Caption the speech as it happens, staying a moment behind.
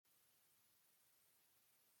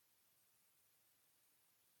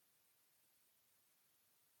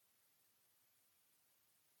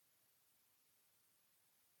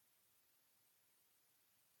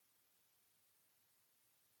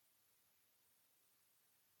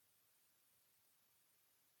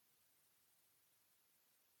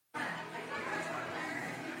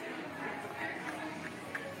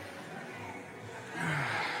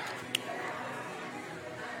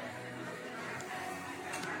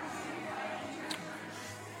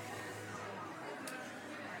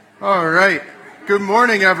All right. Good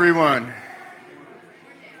morning, everyone.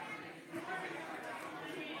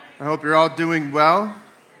 I hope you're all doing well.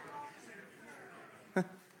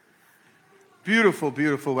 Beautiful,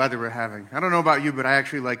 beautiful weather we're having. I don't know about you, but I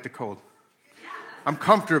actually like the cold. I'm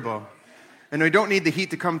comfortable. And we don't need the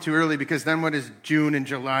heat to come too early because then what is June and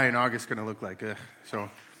July and August going to look like? So,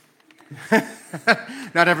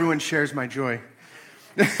 not everyone shares my joy.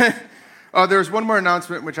 There's one more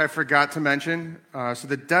announcement which I forgot to mention. So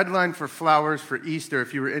the deadline for flowers for Easter,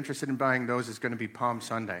 if you were interested in buying those, is going to be Palm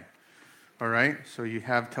Sunday. All right? So you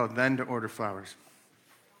have till then to order flowers.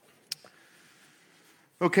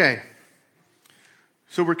 Okay.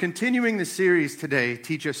 So we're continuing the series today,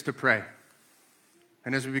 Teach Us to Pray.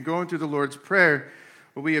 And as we've been going through the Lord's Prayer,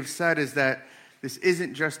 what we have said is that this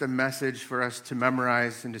isn't just a message for us to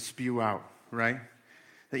memorize and to spew out, right?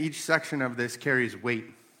 That each section of this carries weight.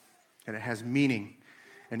 And it has meaning,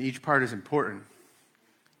 and each part is important.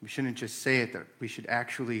 We shouldn't just say it, that we should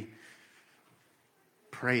actually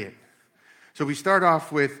pray it. So we start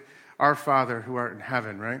off with our Father who art in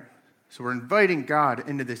heaven, right? So we're inviting God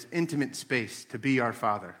into this intimate space to be our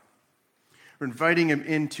Father. We're inviting him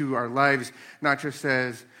into our lives, not just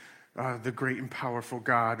as the great and powerful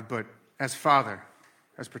God, but as Father,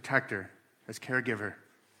 as protector, as caregiver,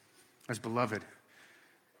 as beloved.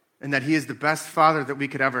 And that he is the best Father that we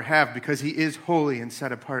could ever have because he is holy and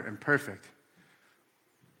set apart and perfect.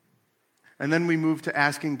 And then we move to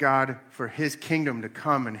asking God for his kingdom to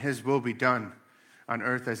come and his will be done on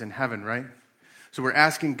earth as in heaven, right? So we're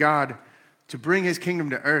asking God to bring his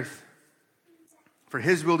kingdom to earth, for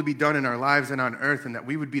his will to be done in our lives and on earth, and that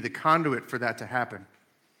we would be the conduit for that to happen.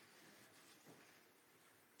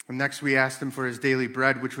 And next we asked him for his daily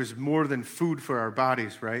bread, which was more than food for our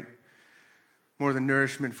bodies, right? More than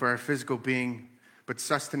nourishment for our physical being, but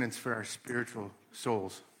sustenance for our spiritual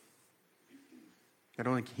souls. That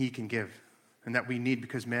only he can give, and that we need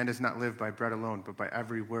because man does not live by bread alone, but by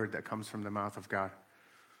every word that comes from the mouth of God.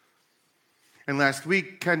 And last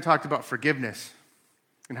week, Ken talked about forgiveness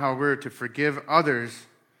and how we're to forgive others,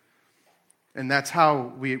 and that's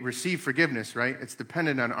how we receive forgiveness, right? It's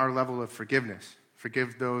dependent on our level of forgiveness.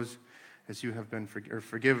 Forgive those as you have been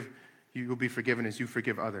forgive, you will be forgiven as you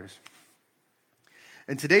forgive others.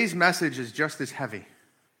 And today's message is just as heavy.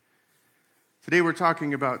 Today we're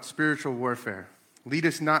talking about spiritual warfare. Lead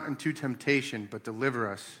us not into temptation, but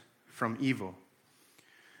deliver us from evil.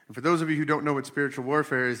 And for those of you who don't know what spiritual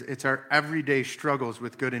warfare is, it's our everyday struggles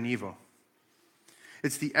with good and evil.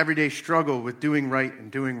 It's the everyday struggle with doing right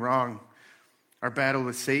and doing wrong. Our battle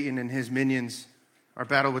with Satan and his minions. Our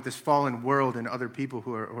battle with this fallen world and other people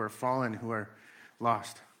who are fallen, who are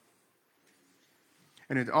lost.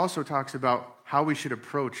 And it also talks about how we should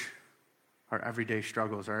approach our everyday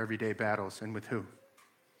struggles, our everyday battles, and with who.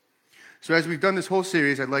 So as we've done this whole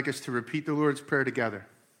series, I'd like us to repeat the Lord's Prayer together.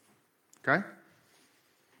 Okay?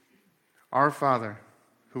 Our Father,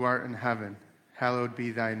 who art in heaven, hallowed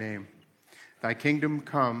be thy name. Thy kingdom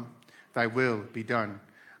come, thy will be done,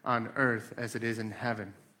 on earth as it is in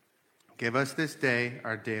heaven. Give us this day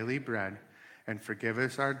our daily bread, and forgive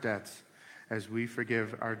us our debts as we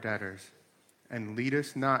forgive our debtors. And lead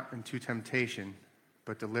us not into temptation,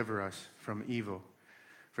 but deliver us from evil.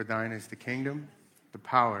 For thine is the kingdom, the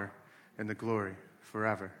power, and the glory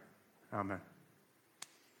forever. Amen.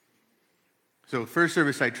 So first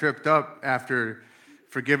service I tripped up after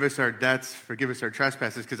forgive us our debts, forgive us our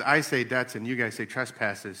trespasses, because I say debts and you guys say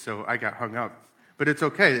trespasses, so I got hung up. But it's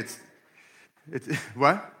okay. It's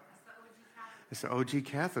what? It's the OG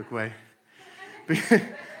Catholic way.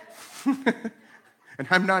 And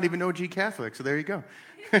I'm not even OG Catholic, so there you go.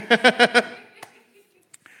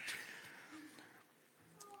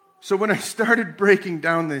 So when I started breaking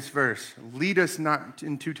down this verse, lead us not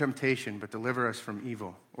into temptation, but deliver us from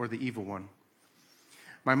evil, or the evil one,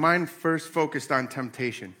 my mind first focused on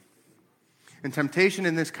temptation. And temptation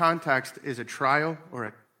in this context is a trial or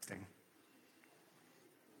a testing.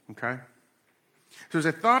 Okay? So as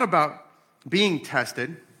I thought about being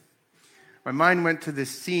tested, my mind went to this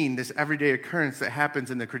scene, this everyday occurrence that happens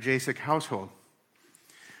in the Krajacek household.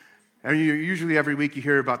 And usually every week you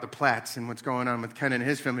hear about the Platts and what's going on with Ken and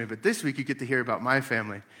his family, but this week you get to hear about my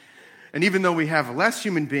family. And even though we have less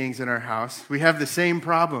human beings in our house, we have the same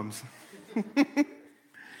problems.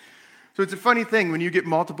 So it's a funny thing when you get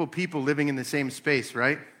multiple people living in the same space,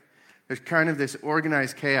 right? There's kind of this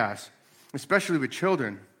organized chaos, especially with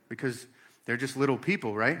children, because they're just little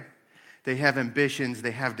people, right? They have ambitions,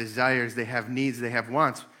 they have desires, they have needs, they have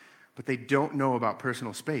wants, but they don't know about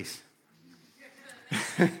personal space.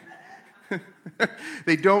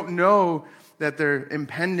 They don't know that they're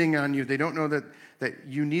impending on you. They don't know that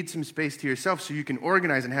you need some space to yourself so you can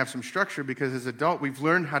organize and have some structure, because as adults, we've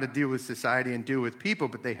learned how to deal with society and deal with people,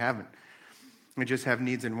 but they haven't. They just have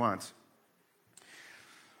needs and wants.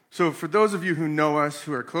 So for those of you who know us,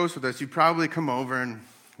 who are close with us, you probably come over and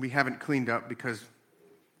we haven't cleaned up because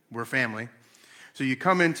we're family. So you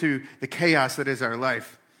come into the chaos that is our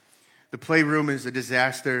life. The playroom is a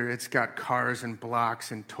disaster. It's got cars and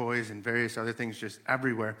blocks and toys and various other things just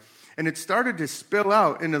everywhere. And it started to spill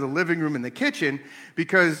out into the living room and the kitchen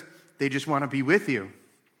because they just want to be with you.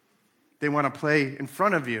 They want to play in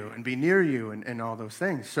front of you and be near you and all those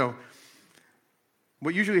things. So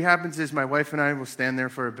what usually happens is my wife and I will stand there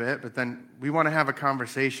for a bit, but then we want to have a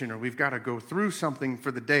conversation, or we've got to go through something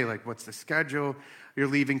for the day, like what's the schedule? You're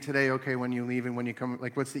leaving today, okay, when you leave and when you come,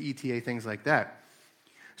 like what's the ETA, things like that.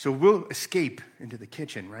 So we'll escape into the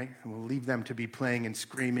kitchen, right? And we'll leave them to be playing and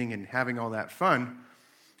screaming and having all that fun,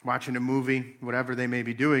 watching a movie, whatever they may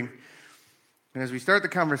be doing. And as we start the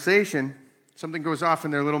conversation, something goes off in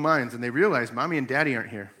their little minds, and they realize Mommy and Daddy aren't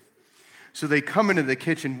here. So they come into the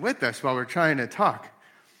kitchen with us while we're trying to talk.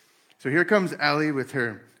 So here comes Ellie with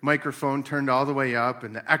her microphone turned all the way up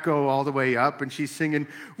and the echo all the way up, and she's singing,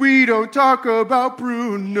 "We don't talk about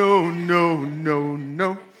Bruno, no, no,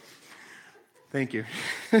 no." Thank you.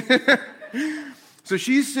 So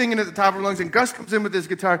she's singing at the top of her lungs, and Gus comes in with his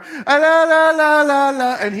guitar, la la la la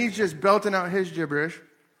la, and he's just belting out his gibberish.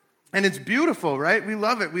 And it's beautiful, right? We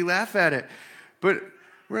love it. We laugh at it. But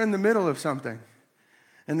we're in the middle of something.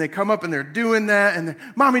 And they come up and they're doing that, and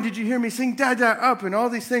Mommy, did you hear me sing da da up, and all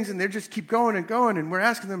these things, and they just keep going and going, and we're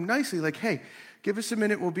asking them nicely, like, hey, give us a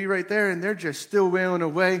minute, we'll be right there, and they're just still wailing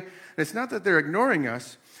away. And it's not that they're ignoring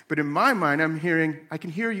us, but in my mind, I'm hearing, I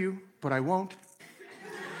can hear you, but I won't.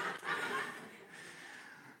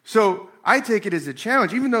 So I take it as a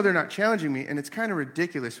challenge, even though they're not challenging me, and it's kind of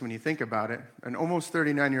ridiculous when you think about it, an almost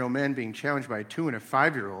 39-year-old man being challenged by a 2- and a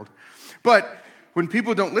 5-year-old. But when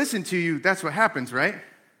people don't listen to you, that's what happens, right?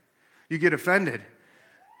 You get offended.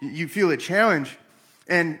 You feel a challenge.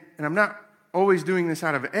 And I'm not always doing this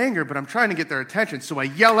out of anger, but I'm trying to get their attention. So I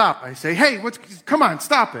yell out. I say, hey, come on,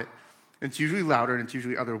 stop it. And it's usually louder, and it's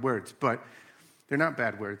usually other words. But they're not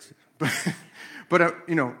bad words. But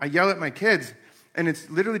I yell at my kids, and it's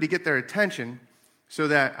literally to get their attention so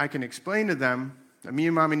that I can explain to them that me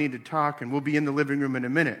and Mommy need to talk, and we'll be in the living room in a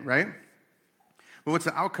minute, right? But what's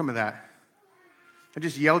the outcome of that? I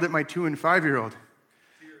just yelled at my 2- and 5-year-old.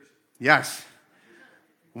 Yes.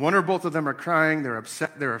 One or both of them are crying. They're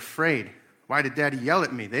upset. They're afraid. Why did Daddy yell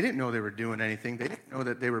at me? They didn't know they were doing anything. They didn't know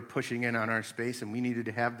that they were pushing in on our space and we needed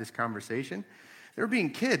to have this conversation. They were being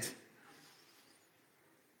kids.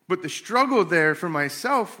 But the struggle there for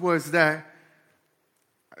myself was that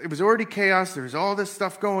it was already chaos. There was all this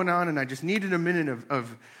stuff going on, and I just needed a minute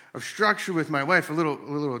of structure with my wife, a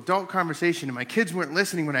little adult conversation, and my kids weren't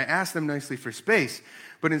listening when I asked them nicely for space.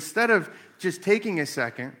 But instead of just taking a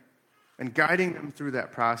second and guiding them through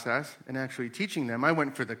that process and actually teaching them, I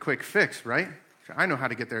went for the quick fix, right? I know how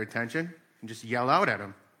to get their attention and just yell out at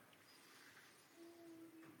them.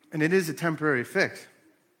 And it is a temporary fix.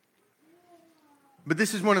 But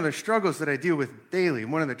this is one of the struggles that I deal with daily,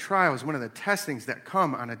 one of the trials, one of the testings that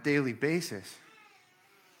come on a daily basis.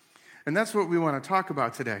 And that's what we want to talk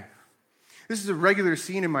about today. This is a regular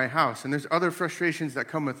scene in my house, and there's other frustrations that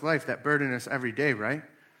come with life that burden us every day, right?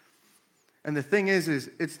 And the thing is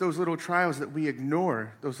it's those little trials that we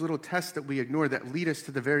ignore, those little tests that we ignore that lead us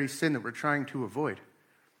to the very sin that we're trying to avoid.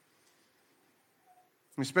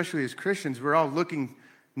 And especially as Christians, we're all looking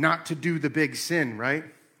not to do the big sin, right?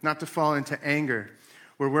 Not to fall into anger,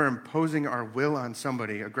 where we're imposing our will on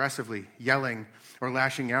somebody aggressively, yelling or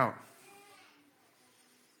lashing out.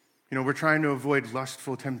 We're trying to avoid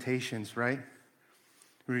lustful temptations, right?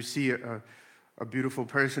 We see a beautiful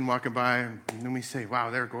person walking by, and then we say, wow,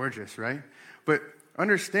 they're gorgeous, right? But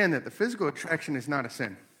understand that the physical attraction is not a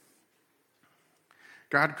sin.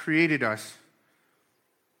 God created us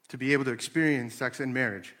to be able to experience sex in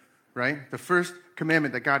marriage, right? The first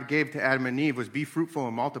commandment that God gave to Adam and Eve was be fruitful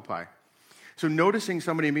and multiply. So noticing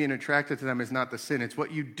somebody being attracted to them is not the sin. It's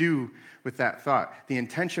what you do with that thought, the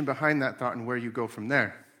intention behind that thought, and where you go from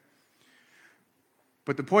there.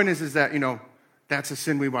 But the point is that, that's a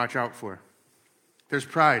sin we watch out for. There's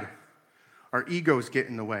pride. Our egos get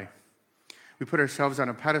in the way. We put ourselves on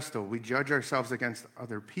a pedestal. We judge ourselves against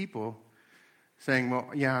other people, saying, well,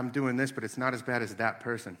 yeah, I'm doing this, but it's not as bad as that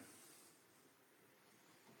person.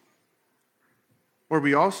 Or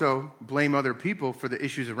we also blame other people for the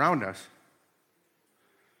issues around us.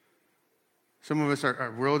 Some of us,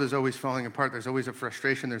 our world is always falling apart. There's always a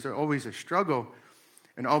frustration. There's always a struggle.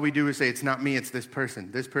 And all we do is say, it's not me, it's this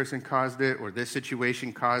person. This person caused it, or this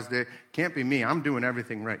situation caused it. Can't be me. I'm doing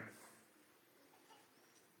everything right.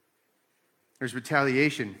 There's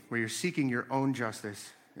retaliation, where you're seeking your own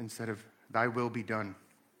justice instead of thy will be done.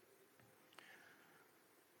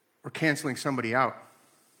 Or canceling somebody out,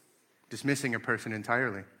 dismissing a person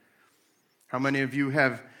entirely. How many of you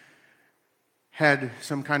have had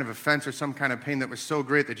some kind of offense or some kind of pain that was so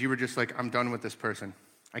great that you were just like, I'm done with this person.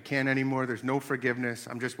 I can't anymore. There's no forgiveness.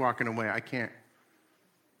 I'm just walking away. I can't.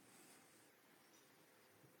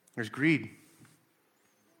 There's greed,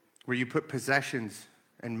 where you put possessions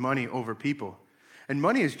and money over people. And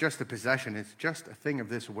money is just a possession. It's just a thing of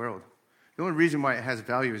this world. The only reason why it has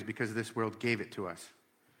value is because this world gave it to us.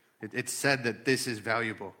 It's said that this is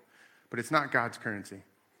valuable, but it's not God's currency.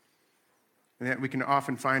 And that we can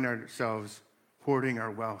often find ourselves hoarding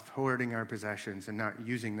our wealth, hoarding our possessions, and not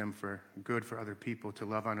using them for good for other people, to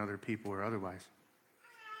love on other people or otherwise.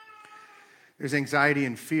 There's anxiety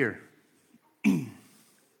and fear.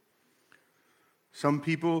 Some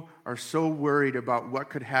people are so worried about what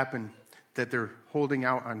could happen that they're holding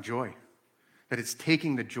out on joy, that it's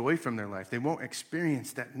taking the joy from their life. They won't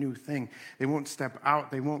experience that new thing. They won't step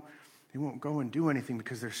out. They won't go and do anything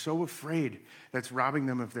because they're so afraid that's robbing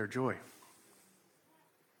them of their joy.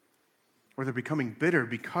 Or they're becoming bitter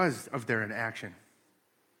because of their inaction.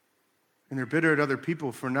 And they're bitter at other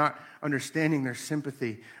people for not understanding their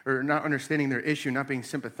sympathy, or not understanding their issue, not being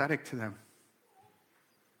sympathetic to them.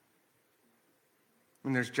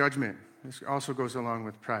 And there's judgment. This also goes along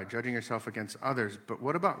with pride, judging yourself against others. But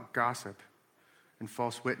what about gossip and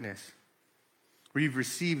false witness? Where you've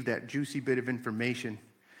received that juicy bit of information,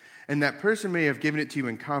 and that person may have given it to you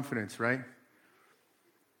in confidence, right?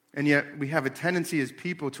 And yet we have a tendency as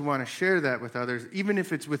people to want to share that with others, even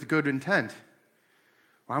if it's with good intent.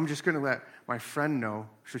 Well, I'm just going to let my friend know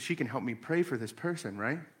so she can help me pray for this person,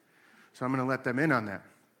 right? So I'm going to let them in on that.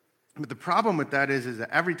 But the problem with that is that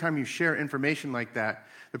every time you share information like that,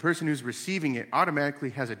 the person who's receiving it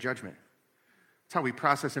automatically has a judgment. That's how we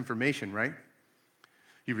process information, right?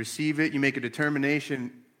 You receive it, you make a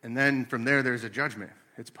determination, and then from there's a judgment.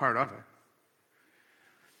 It's part of it.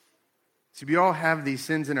 See, we all have these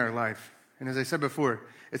sins in our life. And as I said before,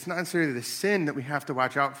 it's not necessarily the sin that we have to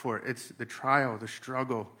watch out for. It's the trial, the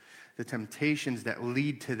struggle, the temptations that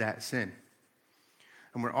lead to that sin.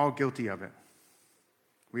 And we're all guilty of it.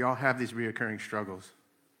 We all have these reoccurring struggles.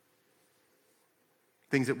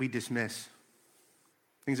 Things that we dismiss.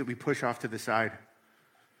 Things that we push off to the side.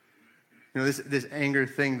 You know, this anger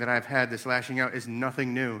thing that I've had, this lashing out, is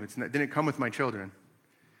nothing new. It didn't come with my children.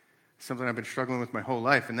 It's something I've been struggling with my whole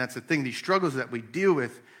life. And that's the thing. These struggles that we deal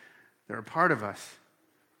with, they're a part of us.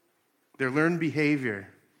 They're learned behavior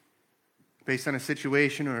based on a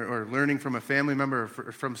situation or learning from a family member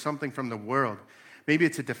or from something from the world. Maybe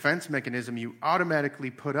it's a defense mechanism you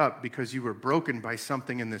automatically put up because you were broken by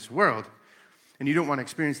something in this world. And you don't want to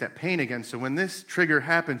experience that pain again. So when this trigger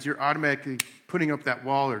happens, you're automatically putting up that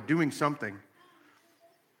wall or doing something.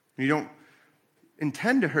 You don't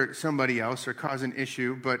intend to hurt somebody else or cause an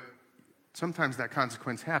issue, but sometimes that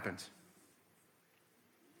consequence happens.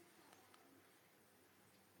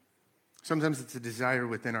 Sometimes it's a desire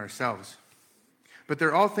within ourselves. But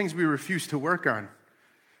they're all things we refuse to work on.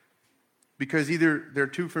 Because either they're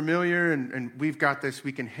too familiar and we've got this,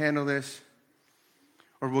 we can handle this,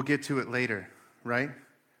 or we'll get to it later, right?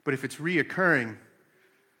 But if it's reoccurring,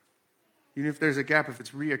 even if there's a gap, if it's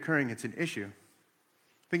reoccurring, it's an issue.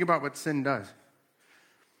 Think about what sin does.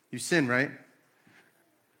 You sin, right?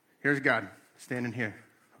 Here's God standing here,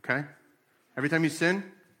 okay? Every time you sin,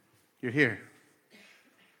 you're here.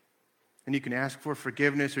 And you can ask for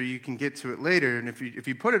forgiveness or you can get to it later. And if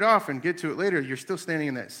you put it off and get to it later, you're still standing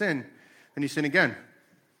in that sin. Then you sin again.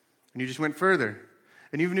 And you just went further.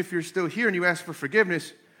 And even if you're still here and you ask for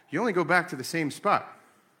forgiveness, you only go back to the same spot.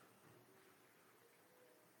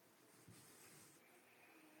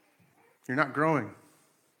 You're not growing.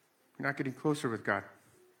 You're not getting closer with God.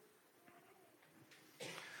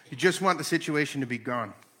 You just want the situation to be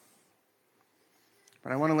gone.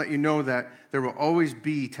 But I want to let you know that there will always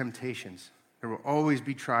be temptations. There will always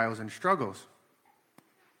be trials and struggles.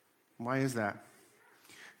 Why is that?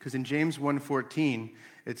 Because in James 1:14,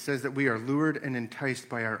 it says that we are lured and enticed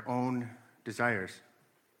by our own desires.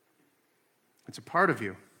 It's a part of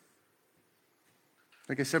you.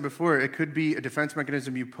 Like I said before, it could be a defense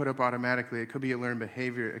mechanism you put up automatically. It could be a learned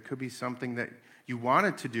behavior. It could be something that you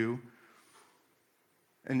wanted to do.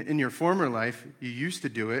 And in your former life, you used to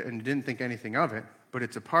do it and didn't think anything of it. But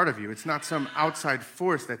it's a part of you. It's not some outside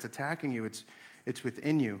force that's attacking you. It's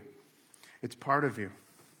within you. It's part of you.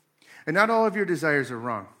 And not all of your desires are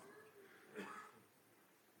wrong.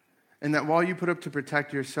 And that while you put up to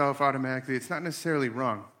protect yourself automatically, it's not necessarily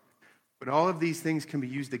wrong. But all of these things can be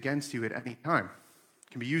used against you at any time.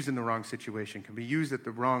 Can be used in the wrong situation, can be used at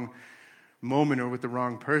the wrong moment or with the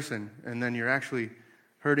wrong person, and then you're actually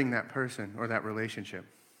hurting that person or that relationship.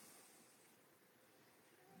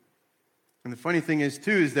 And the funny thing is,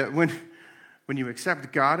 too, is that when you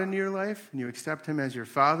accept God into your life, and you accept him as your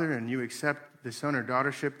father, and you accept the son or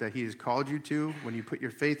daughtership that he has called you to, when you put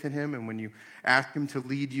your faith in him, and when you ask him to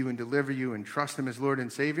lead you and deliver you and trust him as Lord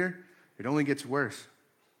and Savior, it only gets worse.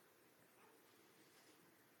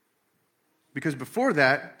 Because before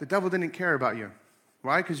that, the devil didn't care about you.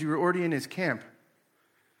 Why? Because you were already in his camp.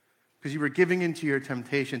 Because you were giving into your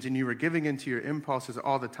temptations and you were giving into your impulses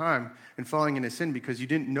all the time and falling into sin because you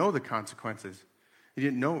didn't know the consequences. You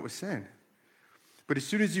didn't know it was sin. But as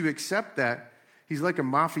soon as you accept that, he's like a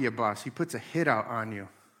mafia boss. He puts a hit out on you.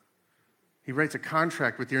 He writes a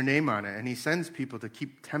contract with your name on it, and he sends people to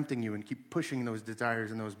keep tempting you and keep pushing those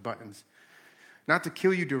desires and those buttons. Not to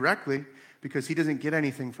kill you directly, because he doesn't get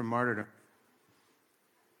anything from martyrdom.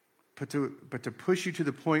 But to push you to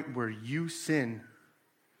the point where you sin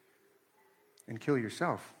and kill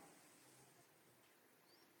yourself.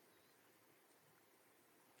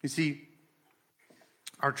 You see,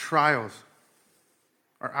 our trials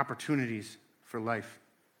are opportunities for life.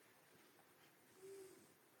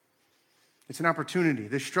 It's an opportunity.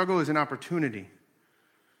 This struggle is an opportunity.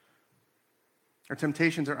 Our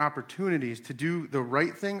temptations are opportunities to do the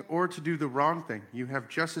right thing or to do the wrong thing. You have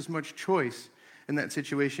just as much choice in that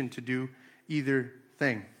situation to do either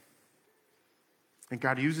thing. And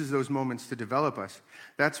God uses those moments to develop us.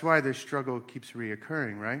 That's why this struggle keeps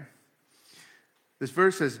reoccurring, right? This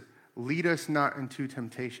verse says, lead us not into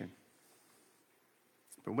temptation.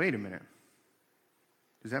 But wait a minute.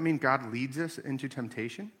 Does that mean God leads us into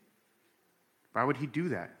temptation? Why would he do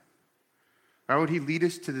that? Why would he lead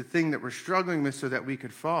us to the thing that we're struggling with so that we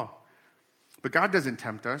could fall? But God doesn't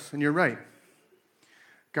tempt us, and you're right.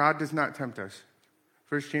 God does not tempt us.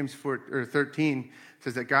 1 James 13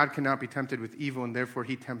 says that God cannot be tempted with evil, and therefore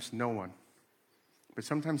he tempts no one. But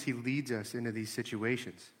sometimes he leads us into these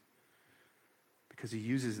situations because he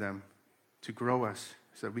uses them to grow us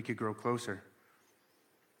so that we could grow closer.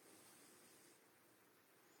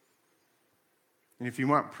 And if you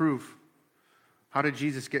want proof, how did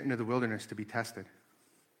Jesus get into the wilderness to be tested?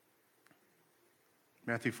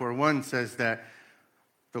 Matthew 4:1 says that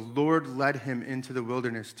the Lord led him into the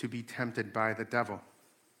wilderness to be tempted by the devil.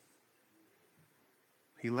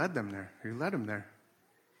 He led them there. He led him there.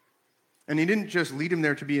 And he didn't just lead him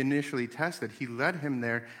there to be initially tested. He led him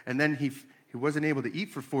there, and then he wasn't able to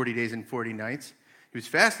eat for 40 days and 40 nights. He was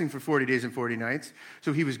fasting for 40 days and 40 nights.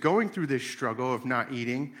 So he was going through this struggle of not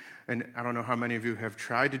eating. And I don't know how many of you have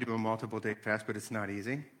tried to do a multiple-day fast, but it's not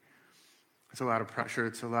easy. It's a lot of pressure.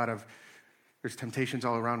 There's temptations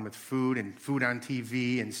all around with food and food on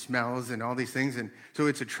TV and smells and all these things. And so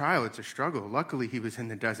it's a trial. It's a struggle. Luckily, he was in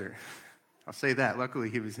the desert. I'll say that. Luckily,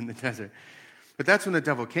 he was in the desert. But that's when the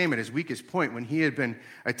devil came at his weakest point, when he had been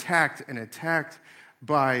attacked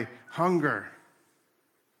by hunger,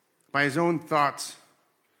 by his own thoughts.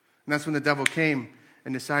 And that's when the devil came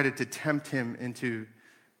and decided to tempt him into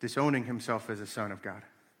disowning himself as a son of God.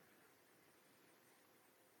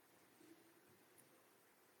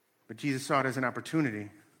 But Jesus saw it as an opportunity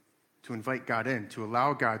to invite God in, to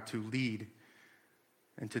allow God to lead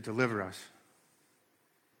and to deliver us.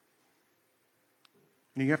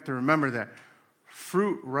 And you have to remember that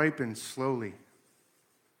fruit ripens slowly.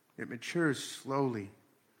 It matures slowly.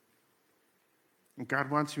 And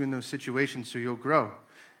God wants you in those situations so you'll grow.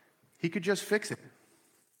 He could just fix it.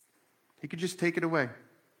 He could just take it away.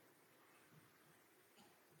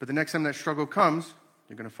 But the next time that struggle comes,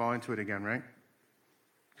 you're going to fall into it again, right?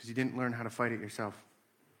 Because you didn't learn how to fight it yourself.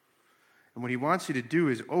 And what he wants you to do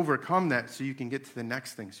is overcome that so you can get to the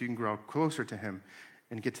next thing, so you can grow closer to him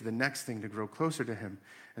and get to the next thing to grow closer to him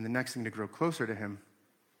and the next thing to grow closer to him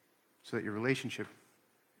so that your relationship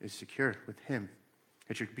is secure with him,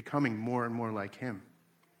 that you're becoming more and more like him.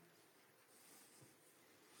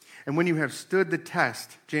 And when you have stood the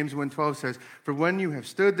test, James 1:12 says, for when you have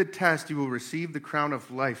stood the test, you will receive the crown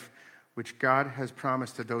of life, which God has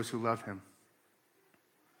promised to those who love him.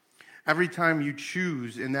 Every time you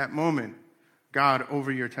choose in that moment God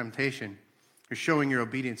over your temptation, you're showing your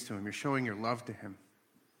obedience to him. You're showing your love to him.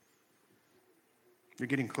 You're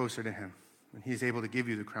getting closer to him, and he's able to give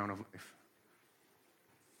you the crown of life.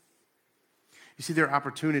 You see, there are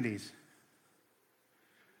opportunities.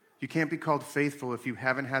 You can't be called faithful if you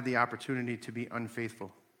haven't had the opportunity to be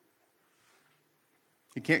unfaithful.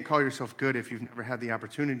 You can't call yourself good if you've never had the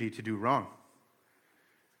opportunity to do wrong.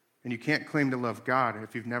 And you can't claim to love God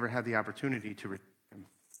if you've never had the opportunity to receive him.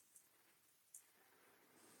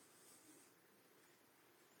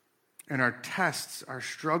 And our tests, our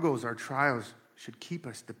struggles, our trials should keep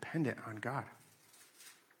us dependent on God.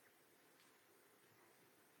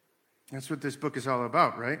 That's what this book is all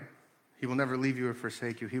about, right? He will never leave you or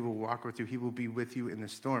forsake you. He will walk with you. He will be with you in the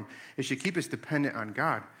storm. It should keep us dependent on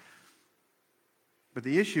God. But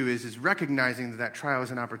the issue is recognizing that trial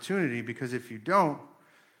is an opportunity, because if you don't,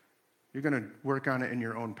 you're going to work on it in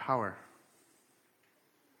your own power.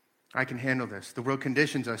 I can handle this. The world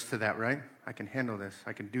conditions us to that, right? I can handle this.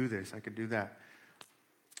 I can do this. I can do that.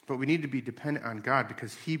 But we need to be dependent on God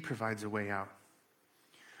because he provides a way out.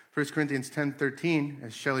 1 Corinthians 10:13,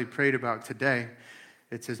 as Shelley prayed about today,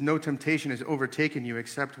 it says, "No temptation has overtaken you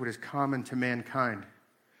except what is common to mankind,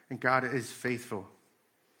 and God is faithful.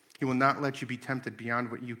 He will not let you be tempted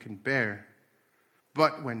beyond what you can bear,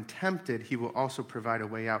 but when tempted, he will also provide a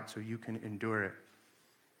way out so you can endure it."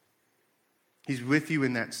 He's with you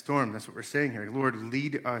in that storm. That's what we're saying here. Lord,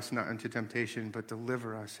 lead us not into temptation, but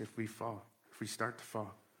deliver us if we fall, if we start to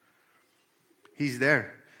fall. He's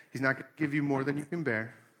there. He's not going to give you more than you can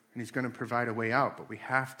bear, and he's going to provide a way out, but we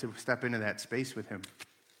have to step into that space with him.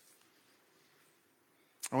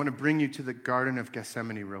 I want to bring you to the Garden of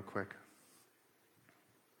Gethsemane real quick.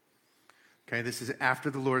 Okay, this is after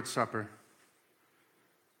the Lord's Supper.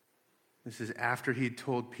 This is after he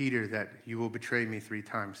told Peter that you will betray me 3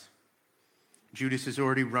 times. Judas has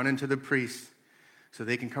already run into the priests so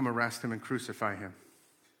they can come arrest him and crucify him.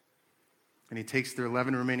 And he takes the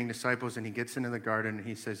 11 remaining disciples and he gets into the garden and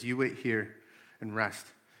he says, "You wait here and rest."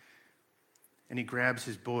 And he grabs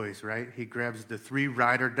his boys, right? He grabs the 3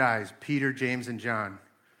 ride or dies, Peter, James, and John.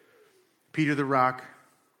 Peter the rock,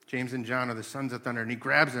 James and John are the sons of thunder. And he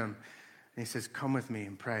grabs them and he says, "Come with me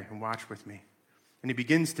and pray and watch with me." And he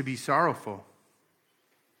begins to be sorrowful.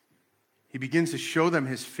 He begins to show them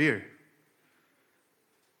his fear.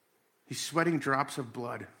 He's sweating drops of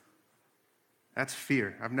blood. That's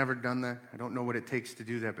fear. I've never done that. I don't know what it takes to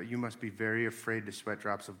do that, but you must be very afraid to sweat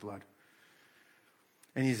drops of blood.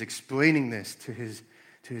 And he's explaining this to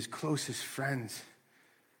his closest friends.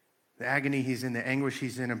 The agony he's in, the anguish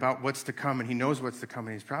he's in about what's to come, and he knows what's to come,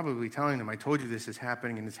 and he's probably telling them, "I told you this is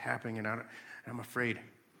happening, and it's happening, and I'm afraid."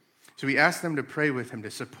 So he asks them to pray with him,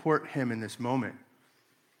 to support him in this moment.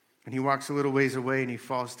 And he walks a little ways away, and he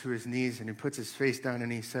falls to his knees, and he puts his face down,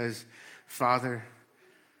 and he says, "Father,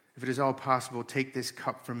 if it is all possible, take this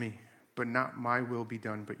cup from me, but not my will be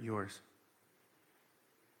done, but yours."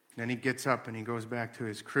 And then he gets up, and he goes back to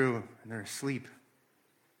his crew, and they're asleep.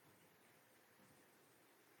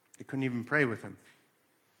 They couldn't even pray with him.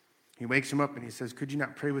 He wakes him up, and he says, "Could you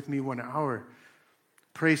not pray with me 1 hour?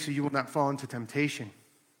 Pray so you will not fall into temptation."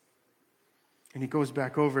 And he goes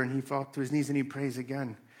back over, and he falls to his knees, and he prays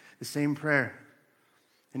again. The same prayer.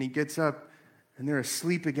 And he gets up, and they're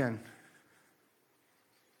asleep again.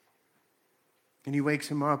 And he wakes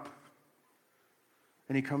him up,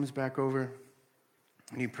 and he comes back over,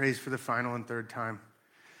 and he prays for the final and 3rd time.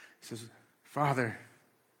 He says, "Father,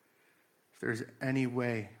 if there's any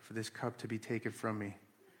way for this cup to be taken from me,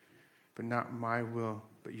 but not my will,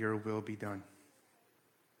 but your will be done."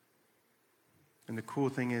 And the cool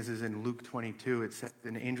thing is in Luke 22, it says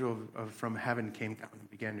an angel from heaven came down and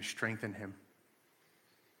began to strengthen him.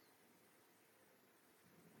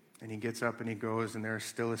 And he gets up and he goes, and they're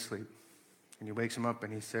still asleep. And he wakes them up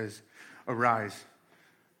and he says, "Arise,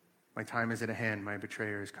 my time is at hand, my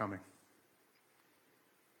betrayer is coming."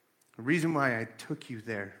 The reason why I took you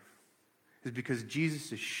there is because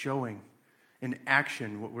Jesus is showing in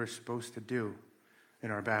action what we're supposed to do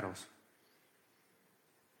in our battles.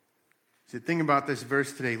 The thing about this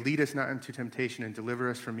verse today, "Lead us not into temptation and deliver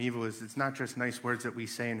us from evil," is it's not just nice words that we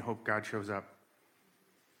say and hope God shows up.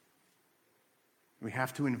 We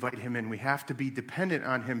have to invite him in. We have to be dependent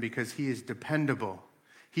on him because he is dependable.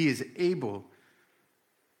 He is able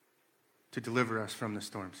to deliver us from the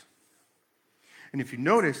storms. And if you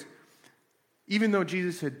notice, even though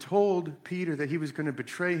Jesus had told Peter that he was going to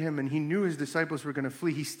betray him and he knew his disciples were going to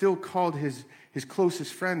flee, he still called his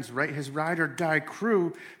closest friends, right, his ride or die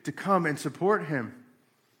crew, to come and support him.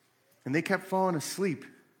 And they kept falling asleep.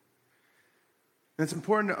 And it's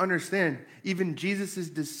important to understand, even Jesus'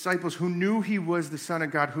 disciples who knew he was the Son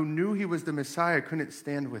of God, who knew he was the Messiah, couldn't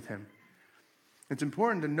stand with him. It's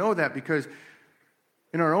important to know that because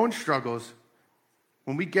in our own struggles,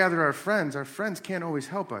 when we gather our friends can't always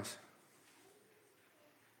help us.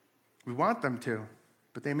 We want them to,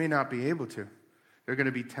 but they may not be able to. They're going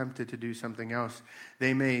to be tempted to do something else.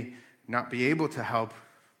 They may not be able to help,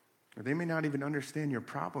 or they may not even understand your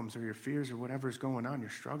problems or your fears or whatever's going on, your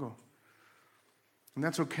struggle. And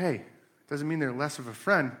that's okay. It doesn't mean they're less of a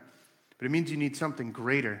friend, but it means you need something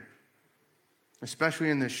greater. Especially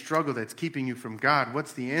in this struggle that's keeping you from God.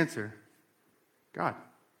 What's the answer? God.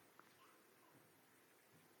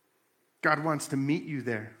 God wants to meet you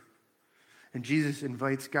there. And Jesus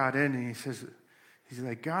invites God in and he's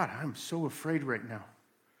like, God, I'm so afraid right now.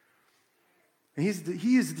 And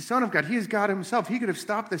he is the Son of God. He is God himself. He could have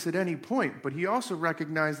stopped this at any point, but he also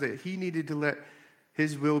recognized that he needed to let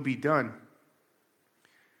his will be done.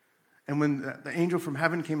 And when the angel from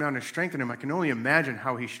heaven came down to strengthen him, I can only imagine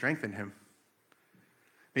how he strengthened him.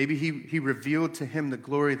 Maybe he revealed to him the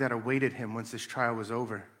glory that awaited him once this trial was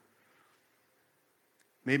over.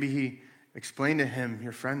 Maybe he explained to him,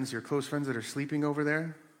 your friends, your close friends that are sleeping over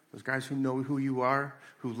there, those guys who know who you are,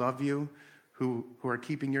 who love you, who are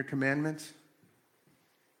keeping your commandments,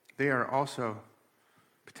 they are also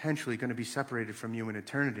potentially going to be separated from you in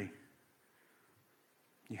eternity.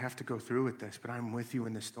 You have to go through with this, but I'm with you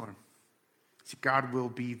in the storm. See, God will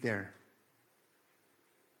be there.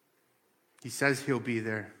 He says he'll be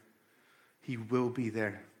there. He will be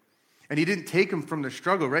there. And he didn't take him from the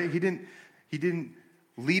struggle, right? He didn't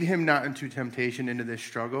lead him not into temptation, into this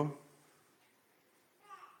struggle.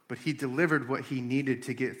 But he delivered what he needed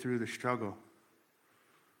to get through the struggle.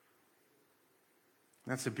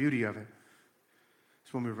 That's the beauty of it.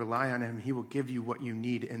 It's when we rely on him, he will give you what you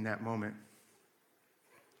need in that moment.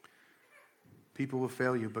 People will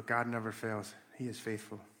fail you, but God never fails. He is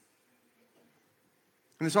faithful.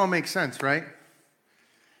 And this all makes sense, right?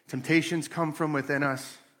 Temptations come from within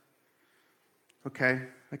us. Okay,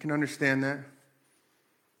 I can understand that.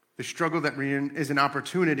 The struggle that we're in is an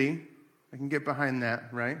opportunity. I can get behind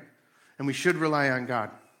that, right? And we should rely on God.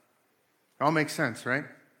 It all makes sense, right?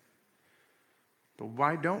 But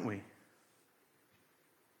why don't we?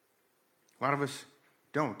 A lot of us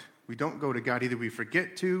don't. We don't go to God. Either we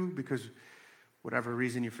forget to, because whatever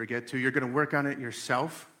reason you forget to, you're going to work on it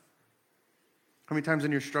yourself. How many times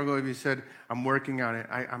in your struggle have you said, I'm working on it,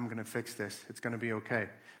 I'm going to fix this, it's going to be okay,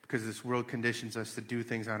 because this world conditions us to do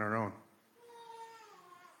things on our own.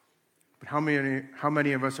 But how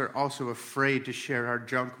many of us are also afraid to share our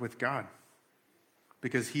junk with God?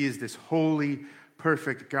 Because he is this holy,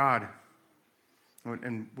 perfect God,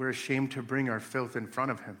 and we're ashamed to bring our filth in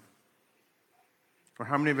front of him. Or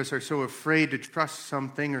how many of us are so afraid to trust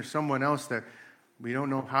something or someone else that we don't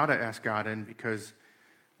know how to ask God in because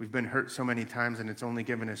we've been hurt so many times and it's only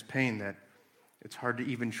given us pain that it's hard to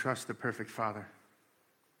even trust the perfect Father.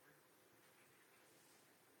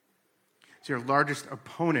 See, our largest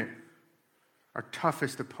opponent, our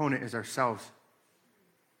toughest opponent is ourselves.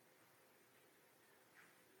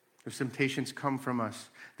 If temptations come from us,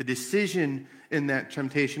 the decision in that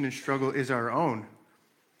temptation and struggle is our own.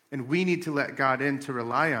 And we need to let God in to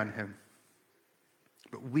rely on him.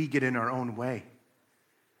 But we get in our own way.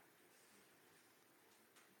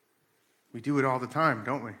 We do it all the time,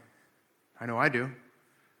 don't we? I know I do.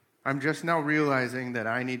 I'm just now realizing that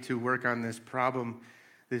I need to work on this problem,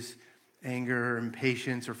 this anger, or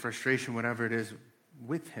impatience, or frustration, whatever it is,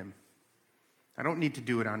 with him. I don't need to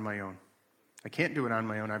do it on my own. I can't do it on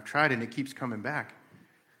my own. I've tried and it keeps coming back.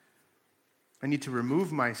 I need to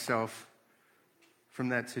remove myself from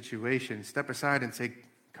that situation, step aside and say,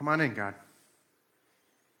 come on in, God.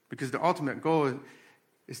 Because the ultimate goal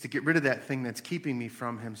is to get rid of that thing that's keeping me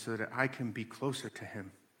from him so that I can be closer to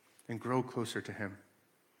him and grow closer to him.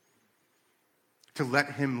 To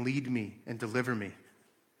let him lead me and deliver me.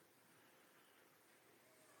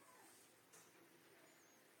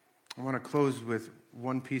 I want to close with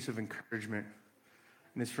one piece of encouragement,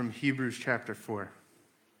 and it's from Hebrews chapter 4,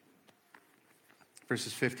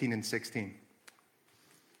 verses 15 and 16.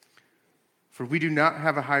 For we do not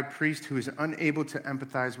have a high priest who is unable to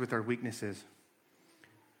empathize with our weaknesses,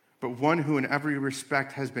 but one who in every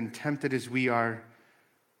respect has been tempted as we are,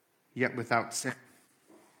 yet without sin.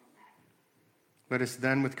 Let us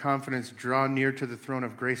then with confidence draw near to the throne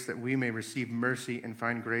of grace that we may receive mercy and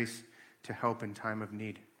find grace to help in time of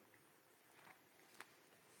need.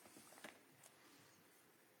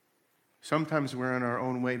 Sometimes we're in our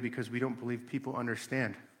own way because we don't believe people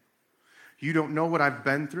understand. You don't know what I've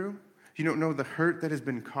been through. You don't know the hurt that has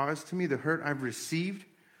been caused to me, the hurt I've received.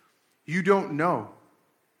 You don't know.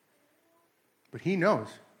 But he knows.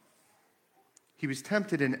 He was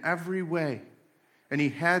tempted in every way. And he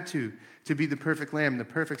had to be the perfect lamb, the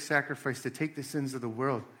perfect sacrifice to take the sins of the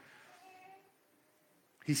world.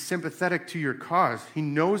 He's sympathetic to your cause. He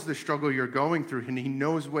knows the struggle you're going through, and he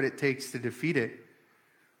knows what it takes to defeat it.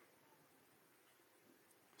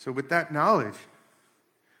 So with that knowledge,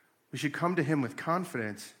 we should come to him with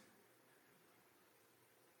confidence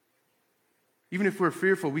Even if we're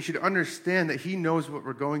fearful, we should understand that he knows what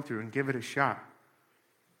we're going through and give it a shot.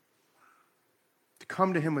 To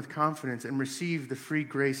come to him with confidence and receive the free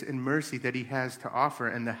grace and mercy that he has to offer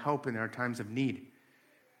and the help in our times of need.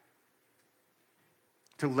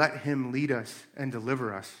 To let him lead us and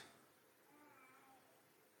deliver us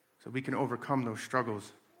so we can overcome those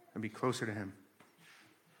struggles and be closer to him.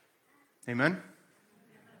 Amen?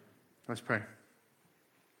 Let's pray.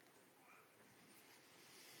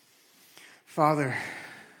 Father,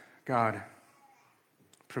 God,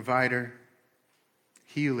 provider,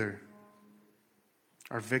 healer,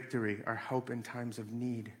 our victory, our hope in times of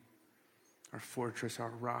need, our fortress,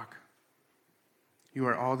 our rock. You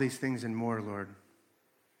are all these things and more, Lord.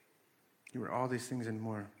 You are all these things and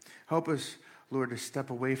more. Help us, Lord, to step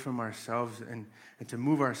away from ourselves and to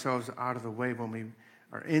move ourselves out of the way when we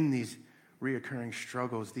are in these reoccurring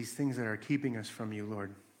struggles, these things that are keeping us from you,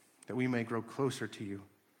 Lord, that we may grow closer to you,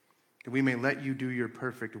 that we may let you do your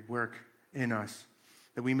perfect work in us,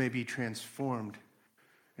 that we may be transformed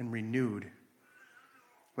and renewed.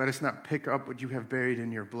 Let us not pick up what you have buried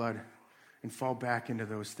in your blood and fall back into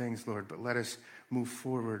those things, Lord, but let us move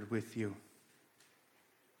forward with you.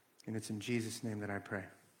 And it's in Jesus' name that I pray.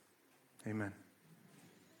 Amen.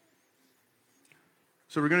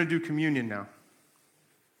 So we're going to do communion now.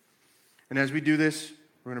 And as we do this,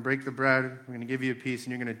 we're going to break the bread, we're going to give you a piece,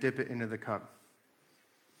 and you're going to dip it into the cup.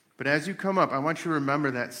 But as you come up, I want you to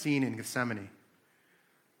remember that scene in Gethsemane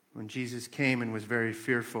when Jesus came and was very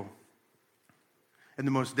fearful in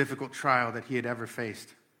the most difficult trial that he had ever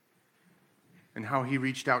faced, and how he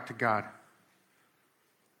reached out to God,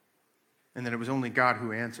 and that it was only God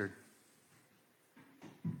who answered.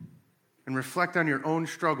 And reflect on your own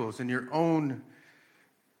struggles and your own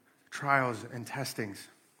trials and testings,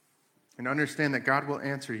 and understand that God will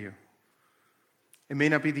answer you. It may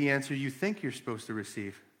not be the answer you think you're supposed to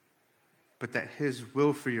receive, but that his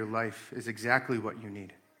will for your life is exactly what you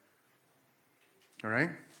need. All right?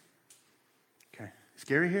 Okay. Is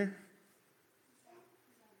Gary here?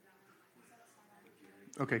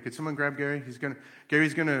 Okay, could someone grab Gary?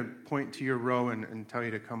 Gary's going to point to your row and tell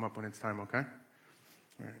you to come up when it's time, okay?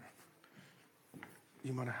 All right.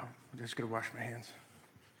 You want to help? I'm just going to wash my hands.